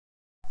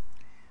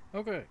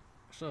Okay,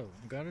 so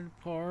got it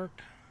apart.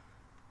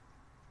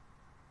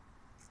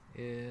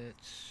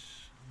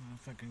 It's, I don't know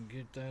if I can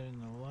get that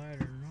in the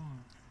light or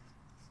not.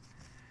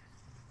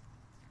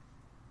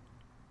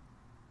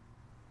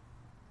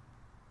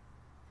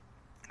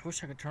 I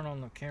wish I could turn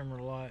on the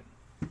camera light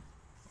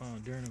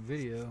during a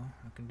video.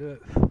 I can do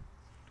it,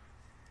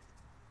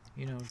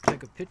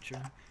 take a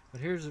picture. But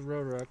here's the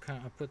rotor.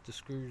 I put the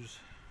screws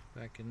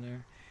back in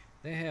there.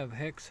 They have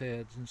hex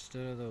heads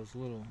instead of those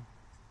little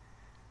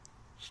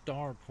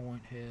star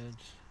point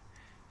heads.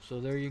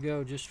 So there you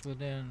go. Just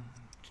within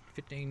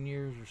 15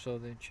 years or so,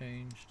 they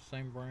changed.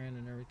 Same brand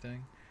and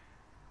everything.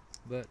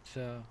 But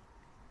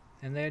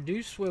and they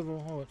do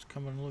swivel. Oh, it's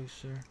coming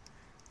loose there.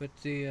 But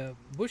the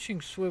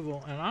bushing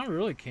swivel, and I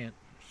really can't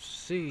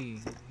see.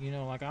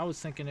 Like I was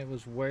thinking it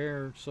was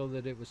wear so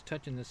that it was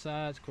touching the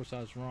sides. Of course, I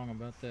was wrong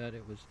about that.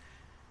 It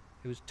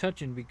was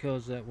touching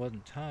because that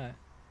wasn't tight.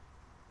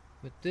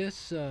 But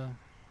this can't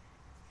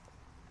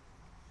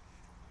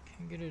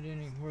get it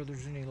anywhere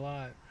there's any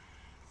light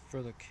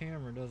for the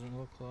camera. Doesn't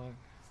look like.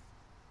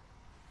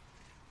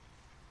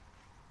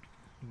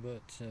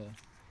 But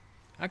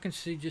I can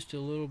see just a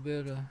little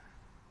bit of.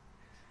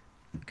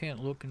 I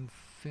can't look and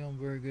film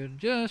very good.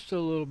 Just a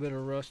little bit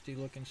of rusty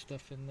looking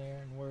stuff in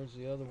there, and whereas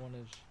the other one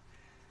is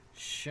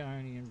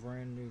shiny and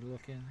brand new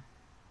looking.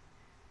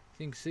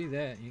 You can see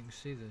that. You can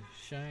see the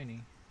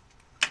shiny.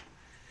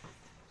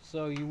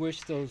 So you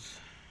wish those.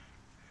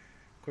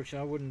 Of course,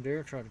 I wouldn't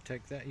dare try to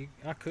take that. You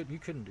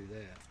couldn't do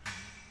that.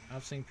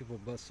 I've seen people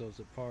bust those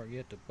apart. You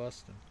have to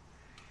bust them.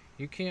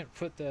 You can't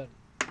put that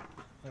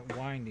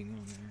winding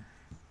on there.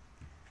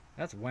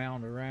 That's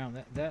wound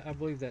around. That I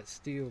believe that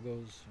steel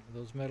goes.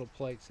 Those metal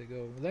plates that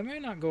go. They may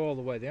not go all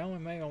the way. They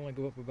may only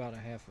go up about a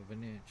half of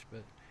an inch.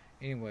 But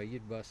anyway,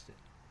 you'd bust it.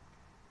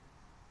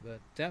 But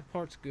that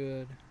part's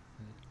good,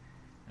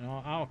 and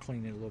I'll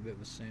clean it a little bit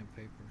with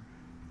sandpaper.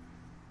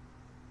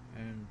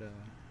 And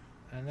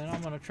then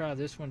I'm gonna try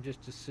this one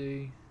just to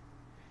see.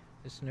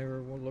 This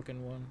newer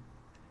looking one.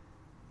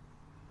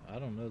 I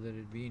don't know that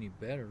it'd be any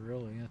better,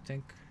 really. I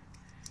think.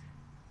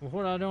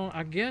 Well,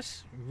 I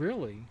guess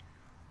really.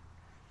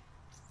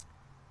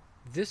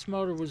 This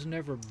motor was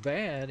never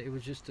bad. It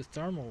was just the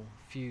thermal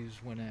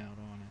fuse went out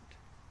on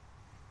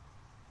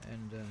it.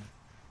 And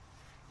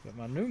but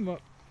my new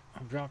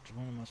I dropped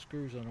one of my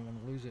screws. I don't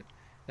want to lose it.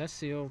 That's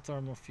the old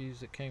thermal fuse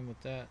that came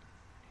with that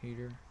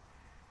heater.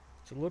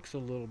 So it looks a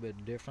little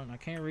bit different. I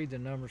can't read the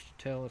numbers to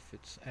tell if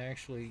it's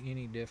actually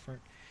any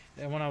different.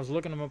 And when I was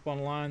looking them up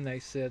online, they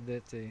said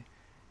that the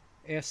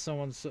S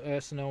so and so,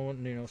 S no,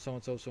 so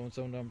and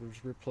so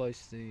numbers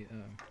replace the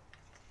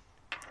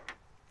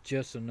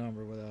just a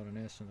number without an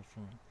S in the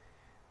front.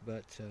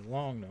 But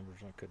long numbers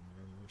I couldn't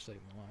remember to save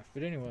my life.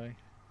 But anyway,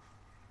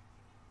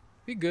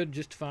 be good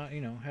just to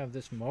find, have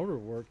this motor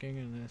working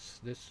and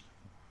this.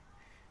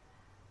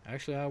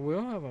 Actually, I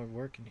will have a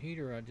working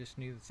heater. I just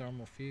need the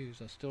thermal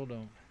fuse. I still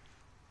don't.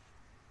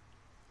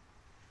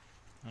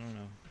 I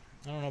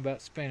don't know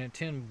about spending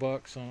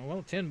 $10 on.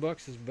 Well,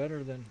 $10 is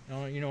better than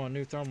a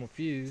new thermal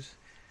fuse.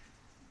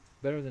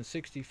 Better than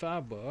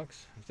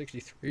 $65,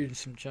 63 and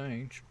some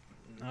change.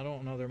 I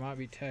don't know. There might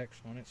be tax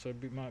on it, so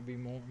it might be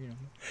more.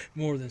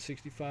 More than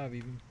 65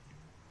 even.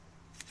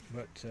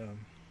 But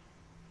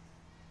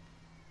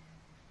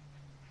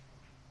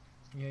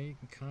yeah, you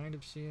can kind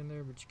of see in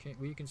there, but you can't.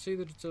 Well, you can see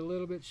that it's a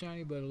little bit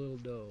shiny, but a little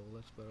dull.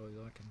 That's about all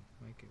I can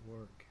make it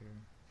work here.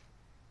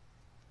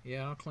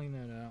 Yeah, I'll clean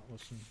that out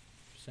with some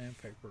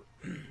sandpaper.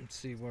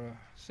 see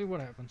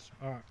what happens.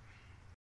 All right.